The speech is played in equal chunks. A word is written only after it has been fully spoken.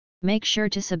Make sure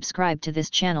to subscribe to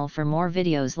this channel for more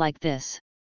videos like this.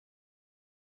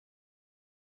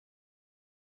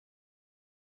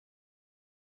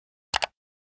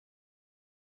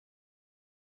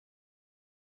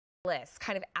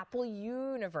 Kind of Apple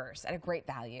universe at a great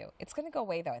value. It's going to go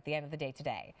away though at the end of the day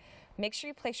today. Make sure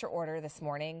you place your order this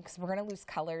morning because we're going to lose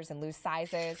colors and lose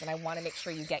sizes, and I want to make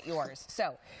sure you get yours.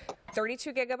 So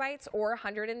 32 gigabytes or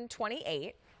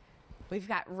 128. We've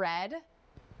got red,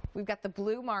 we've got the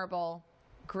blue marble,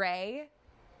 gray,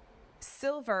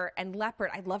 silver, and leopard.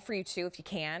 I'd love for you too, if you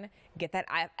can, get that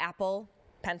Apple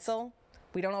pencil.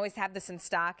 We don't always have this in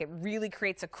stock. It really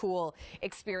creates a cool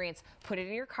experience. Put it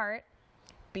in your cart.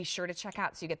 Be sure to check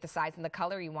out so you get the size and the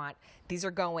color you want. These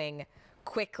are going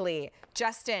quickly.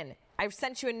 Justin, I've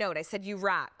sent you a note. I said you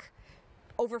rock.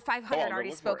 Over 500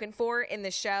 already spoken for in the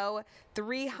show.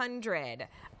 300.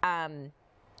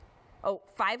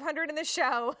 500 in the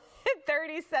show.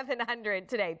 3,700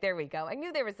 today. There we go. I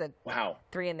knew there was a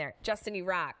 3 in there. Justin, you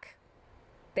rock.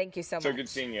 Thank you so much. So good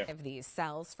seeing you. Of these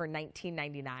sells for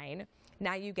 $19.99.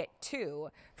 Now you get 2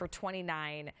 for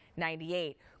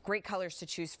 $29.98. Great colors to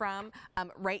choose from.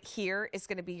 Right here is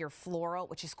going to be your floral,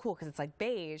 which is cool because it's like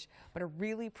beige, but a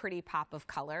really pretty pop of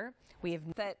color. We have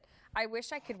that I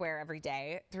wish I could wear every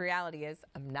day. The reality is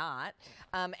I'm not.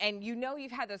 And you know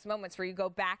you've had those moments where you go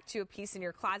back to a piece in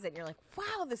your closet and you're like,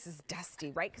 wow, this is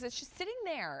dusty, right? Because it's just sitting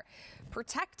there.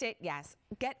 Protect it, yes.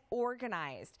 Get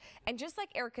organized. And just like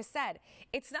Erica said,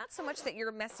 it's not so much that you're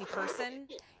a messy person.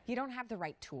 You don't have the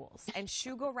right tools. And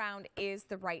Shoe Go Round is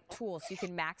the right tool. So you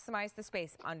can maximize the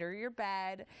space under your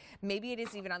bed. Maybe it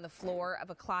is even on the floor of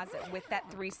a closet with that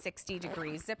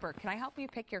 360-degree zipper. Can I help you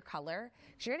pick your color?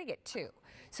 Because you're going to get 2.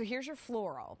 So here's your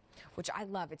floral, which I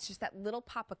love. It's just that little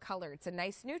pop of color. It's a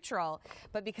nice neutral,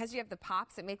 but because you have the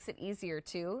pops, it makes it easier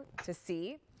to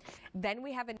see. Then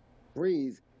we have a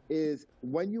breeze is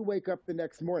when you wake up the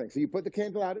next morning. So you put the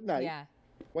candle out at night. Yeah.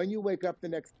 When you wake up the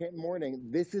next morning,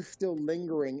 this is still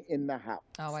lingering in the house.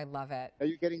 Oh, I love it. Now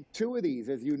you're getting 2 of these,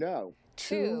 as you know.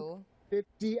 2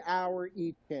 50-hour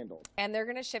each candles. And they're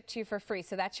going to ship to you for free.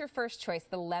 So that's your first choice,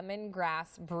 the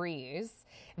Lemongrass Breeze.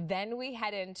 Then we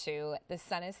head into the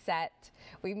sun is set.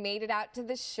 We made it out to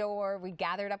the shore. We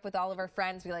gathered up with all of our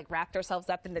friends. We wrapped ourselves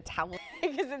up in the towel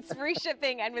because it's free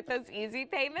shipping and with those easy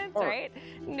payments, right?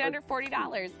 Under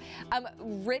 $40.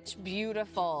 Rich,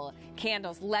 beautiful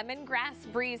candles. Lemongrass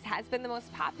Breeze has been the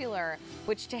most popular,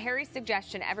 which to Harry's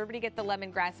suggestion, everybody get the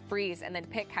Lemongrass Breeze and then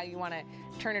pick how you want to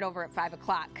turn it over at 5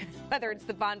 o'clock. Whether it's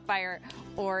the bonfire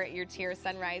or your tier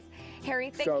sunrise. Harry,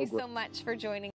 thank you so much for joining.